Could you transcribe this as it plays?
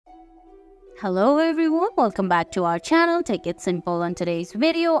Hello everyone, welcome back to our channel. Take it simple. On today's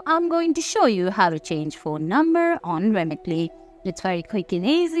video, I'm going to show you how to change phone number on Remitly. It's very quick and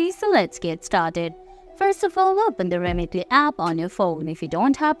easy, so let's get started. First of all, open the Remitly app on your phone. If you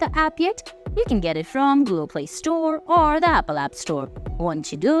don't have the app yet, you can get it from Google Play Store or the Apple App Store.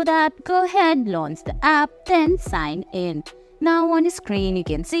 Once you do that, go ahead, launch the app, then sign in. Now on the screen, you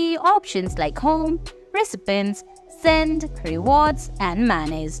can see options like Home, Recipients, Send, Rewards, and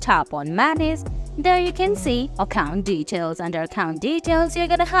Manage. Tap on Manage. There you can see account details. Under account details, you're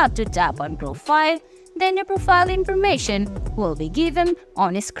gonna have to tap on Profile. Then your profile information will be given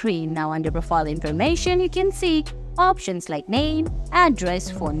on a screen. Now under profile information, you can see options like name,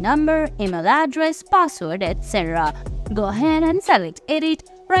 address, phone number, email address, password, etc. Go ahead and select Edit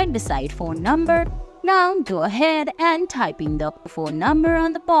right beside phone number. Now go ahead and type in the phone number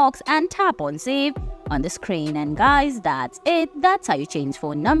on the box and tap on Save on the screen. And guys, that's it. That's how you change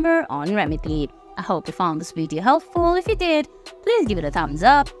phone number on Remitly. I hope you found this video helpful. If you did, please give it a thumbs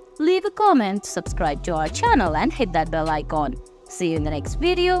up, leave a comment, subscribe to our channel and hit that bell icon. See you in the next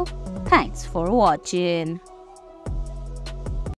video. Thanks for watching.